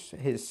reduce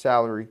his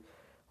salary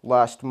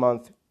last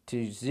month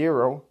to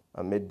zero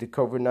amid the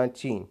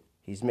COVID-19.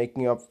 He's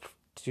making up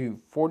to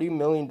 $40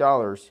 million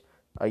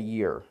a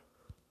year.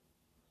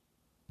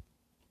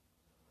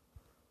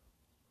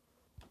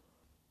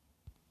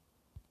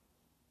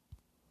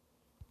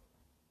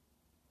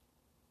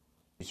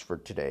 For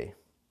today.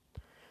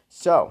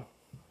 So,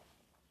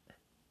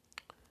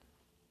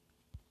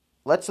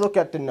 let's look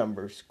at the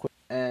numbers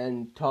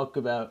and talk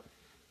about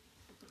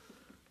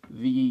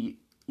the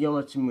Yom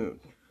Ha'atzmaut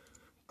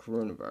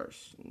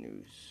coronavirus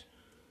news.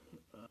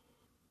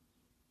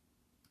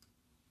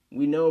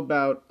 We know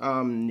about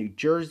New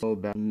Jersey,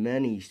 about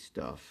many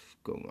stuff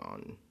going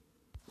on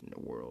in the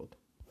world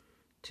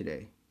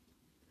today.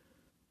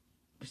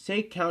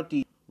 Passaic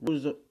County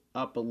rose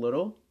up a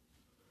little.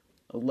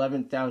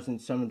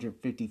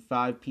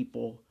 11,755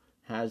 people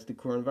has the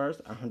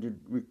coronavirus. 100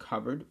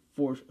 recovered.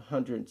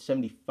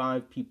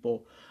 475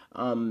 people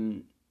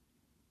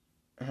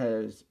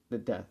has the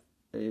death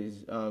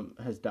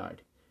has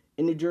died.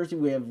 In New Jersey,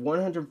 we have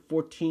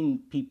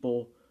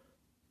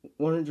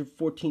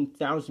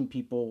 114,000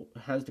 people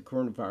has the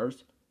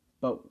coronavirus,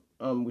 but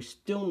we're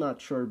still not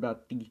sure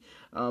about the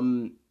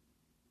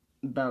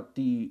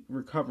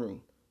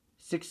recovering.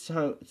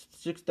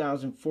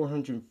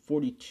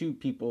 6,442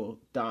 people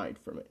died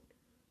from it.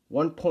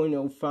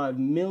 1.05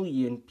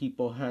 million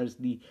people has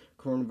the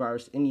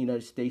coronavirus in the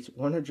United States.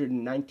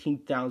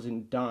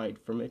 119,000 died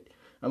from it.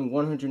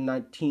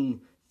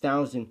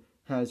 119,000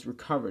 has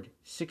recovered.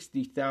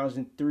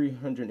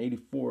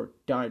 60,384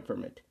 died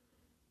from it.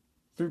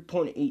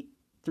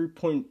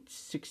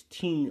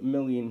 3.16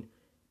 million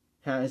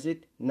has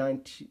it.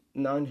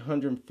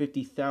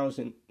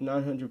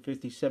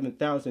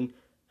 957,000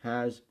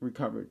 has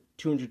recovered.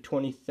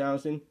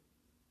 220,000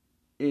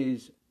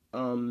 is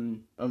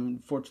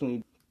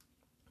unfortunately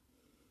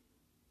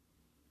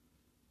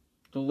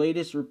the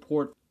latest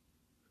report.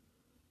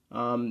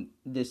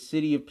 The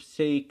city of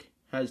Passaic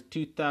has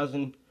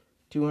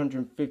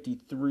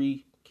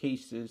 2,253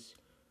 cases.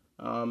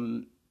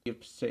 Of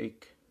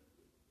Passaic.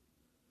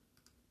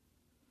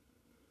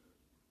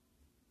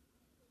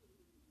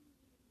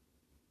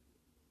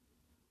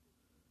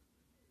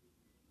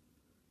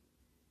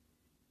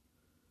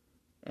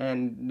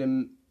 And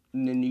the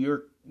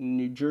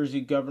New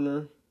Jersey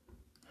governor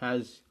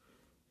has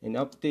an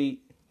update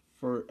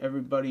for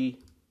everybody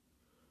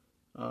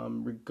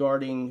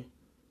regarding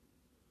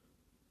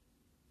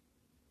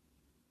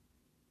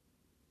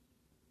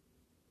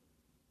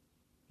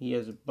he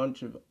has a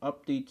bunch of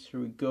updates. Here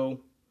we go.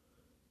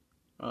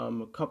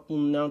 A couple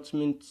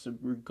announcements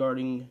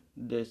regarding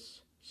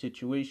this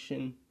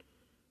situation.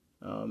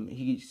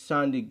 He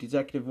signed the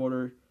executive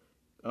order.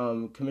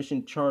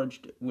 Commission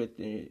charged with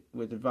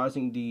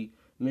advising the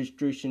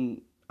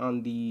administration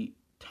on the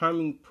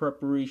timing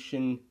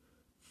preparation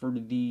for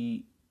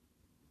the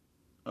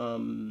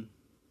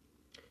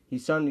he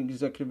signed an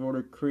executive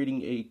order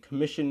creating a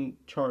commission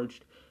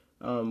charged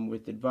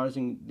with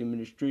advising the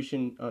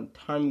administration on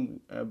timing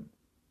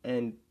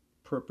and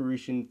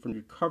preparation for the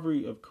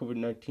recovery of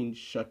COVID-19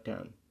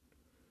 shutdown.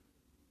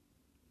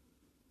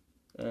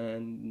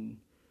 And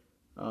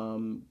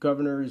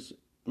Governor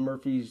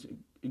Murphy's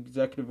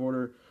executive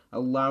order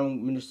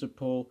allowing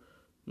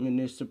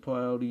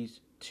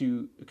municipalities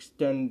to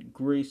extend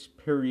grace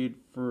period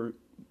for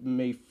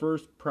May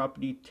 1st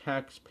property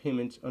tax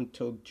payments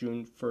until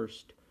June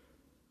 1st.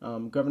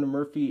 Governor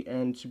Murphy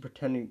and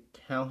Superintendent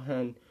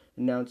Callahan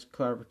announced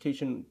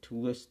clarification to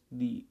list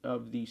the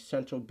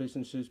essential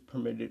businesses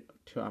permitted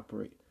to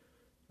operate.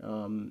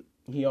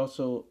 He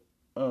also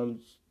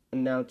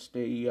announced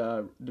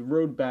the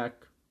road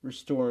back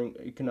restoring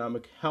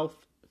economic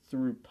health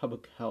through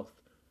public health.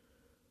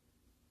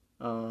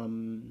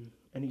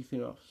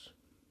 Anything else?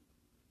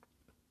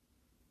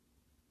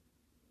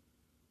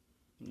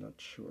 I'm not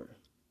sure.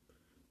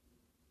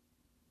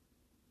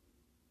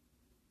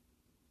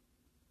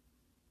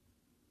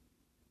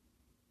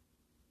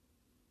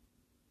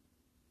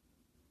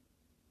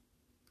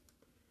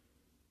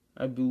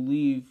 I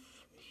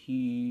believe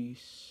he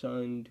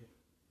signed.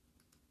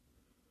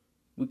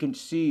 We can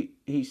see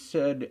he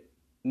said.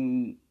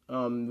 We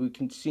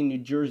can see New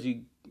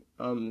Jersey.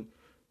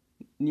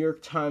 New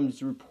York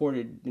Times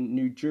reported the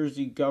New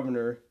Jersey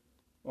governor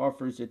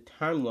offers a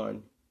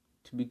timeline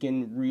to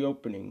begin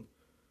reopening.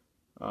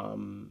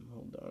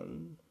 Hold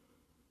on.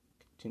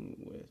 Continue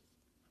with.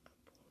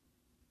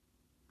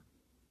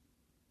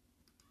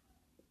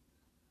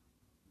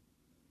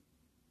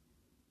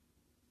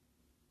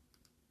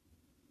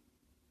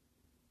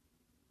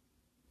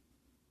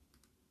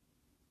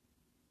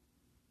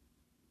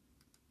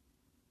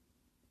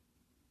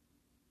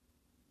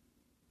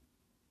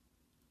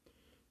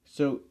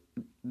 So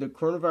the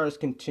coronavirus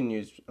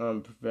continues.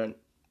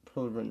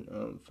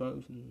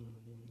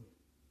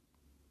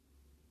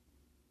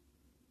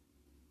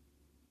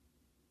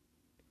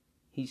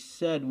 He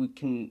said we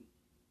can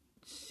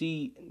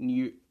see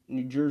New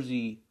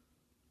Jersey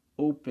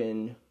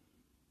open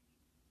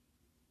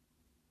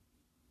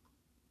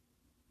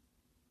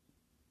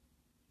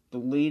the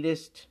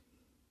latest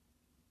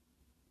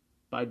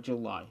by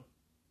July.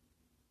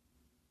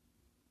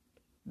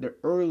 The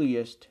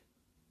earliest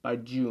by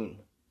June.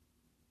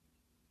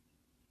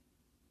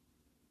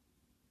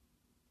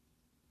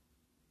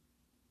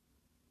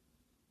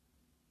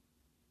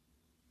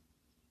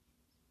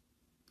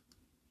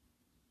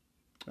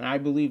 And I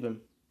believe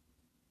him.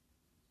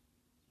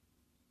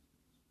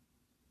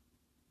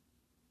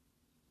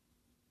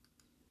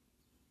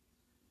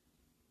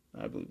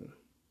 I believe him.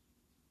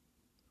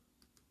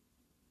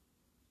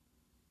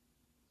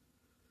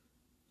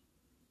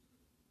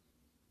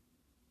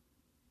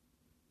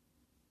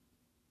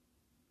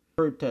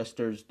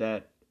 Protesters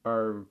that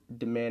are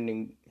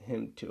demanding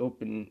him to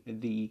open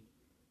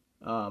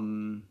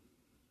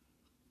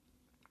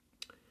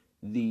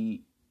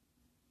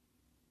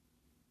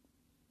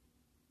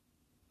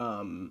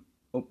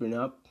open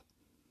up,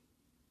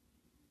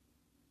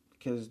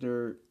 because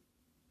they're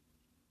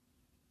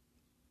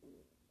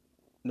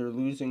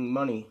losing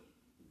money,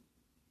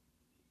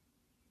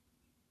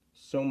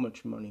 so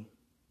much money,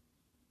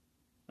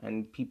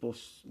 and people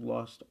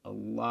lost a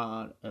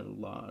lot of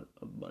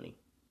money.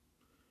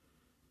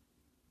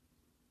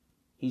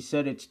 He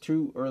said it's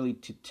too early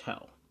to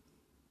tell,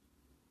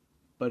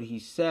 but he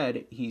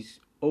said he's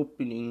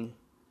opening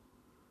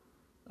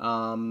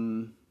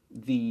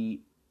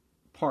the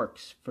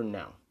parks for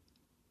now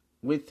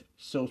with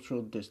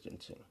social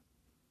distancing.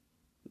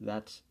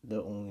 That's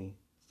the only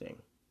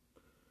thing.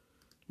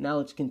 Now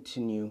let's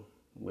continue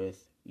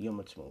with Yom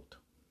Ha'atzmaut,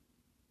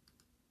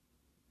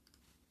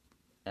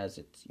 as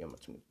it's Yom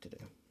Ha'atzmaut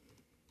today.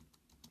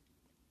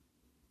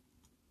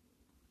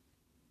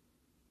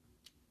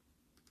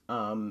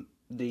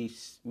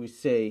 We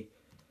say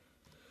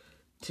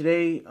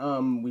today.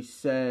 We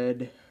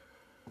said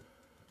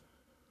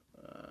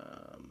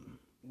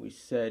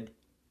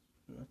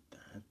not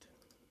that.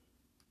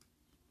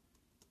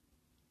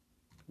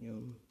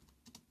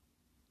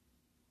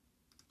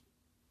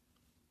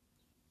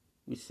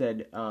 We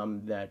said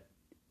that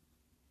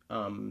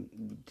we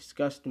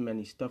discussed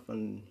many stuff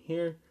on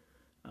here.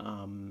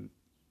 It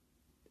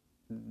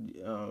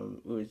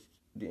was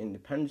the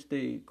Independence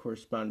Day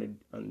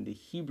corresponded on the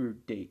Hebrew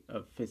date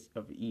of 5th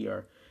of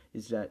Iyar,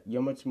 is that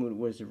Yom Ha'atzmaut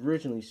was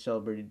originally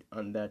celebrated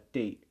on that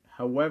date.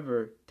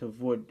 However, to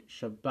avoid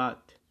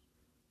Shabbat,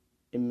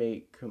 it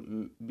may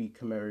be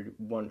commemorated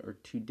 1 or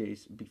 2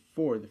 days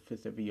before the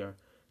 5th of Iyar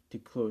to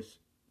close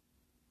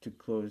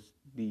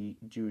the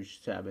Jewish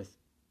Sabbath.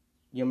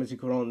 Yom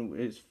HaZikaron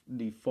is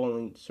the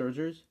fallen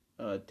soldiers.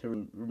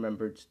 To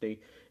Remembrance Day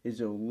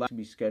is allowed to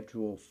be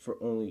scheduled for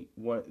only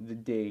the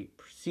day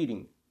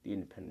preceding the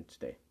Independence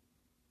Day.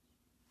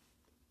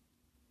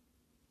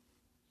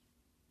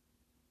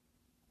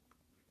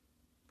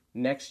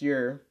 Next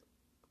year,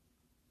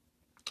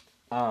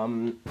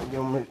 Yom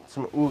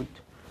Ha'atzmaut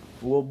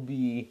will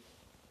be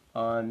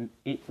on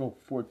April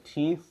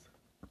 14th,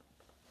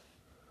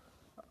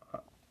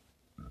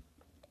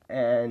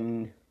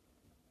 and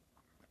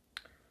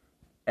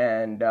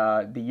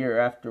the year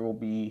after will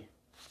be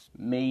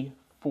May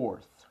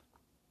 4th.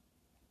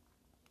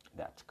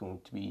 That's going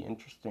to be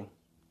interesting.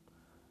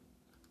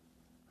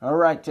 All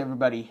right,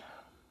 everybody.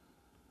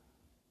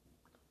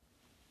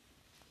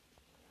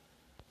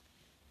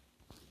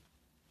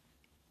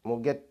 We'll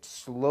get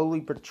slowly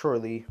but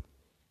surely.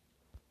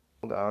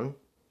 Hold on.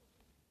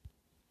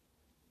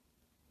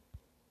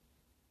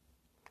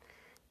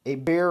 A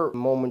bear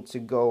moments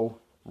ago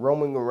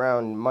roaming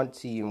around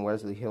Monsey and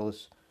Wesley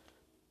Hills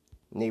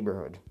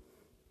neighborhood.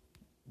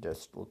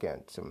 Just look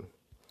at some.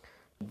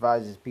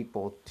 Advises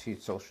people to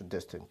social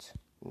distance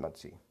in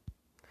Monsey.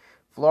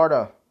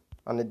 Florida,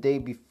 on the day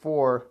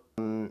before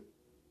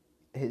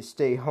his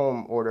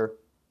stay-home order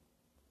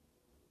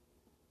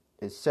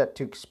is set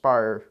to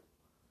expire,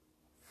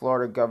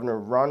 Florida Governor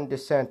Ron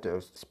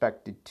DeSantis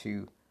expected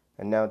to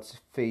announce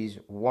phase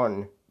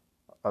 1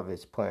 of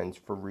his plans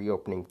for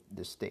reopening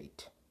the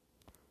state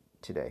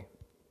today.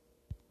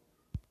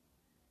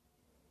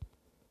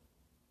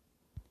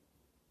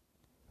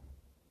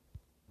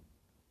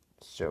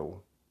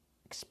 So,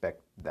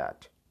 expect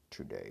that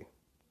today.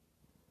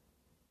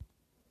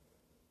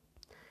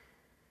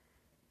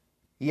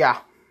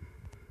 Yeah.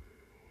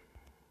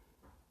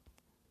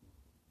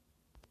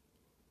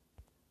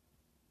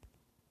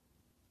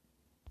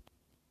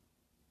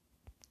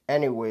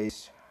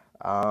 Anyways,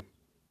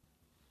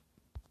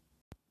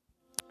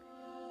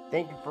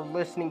 thank you for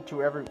listening to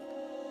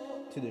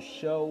the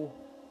show.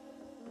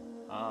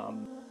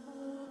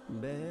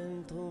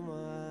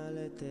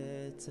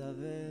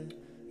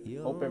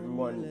 Hope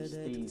everyone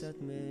stays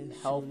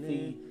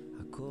healthy,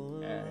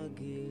 and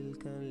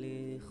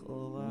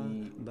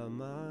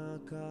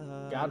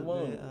God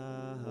willing,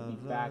 we'll be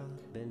back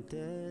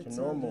to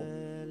normal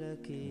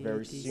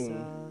very soon,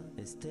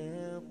 and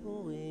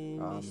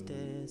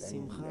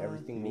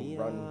everything will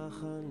run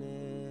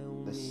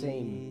the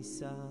same,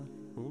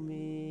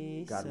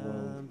 God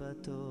willing,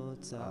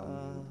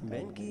 and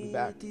we'll be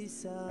back.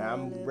 And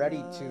I'm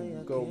ready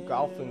to go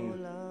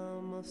golfing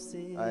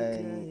and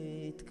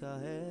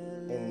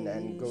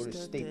go to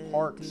state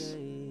parks,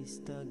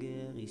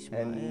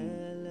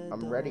 and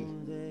I'm ready.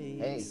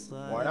 hey,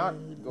 why not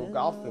go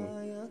golfing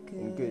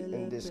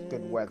in this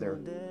good weather?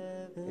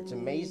 It's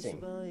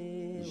amazing.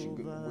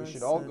 We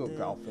should all go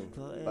golfing,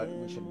 but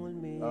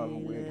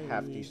we'd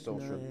have to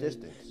social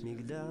distance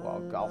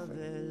while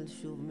golfing.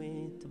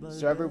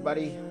 So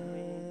everybody,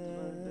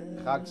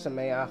 Chag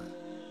Sameach,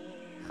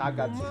 Chag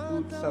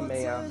Atzlut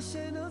Sameach,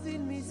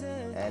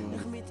 and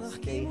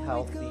stay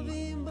healthy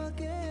and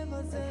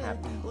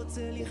happy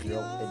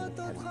Israel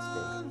Independence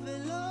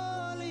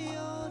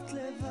Day.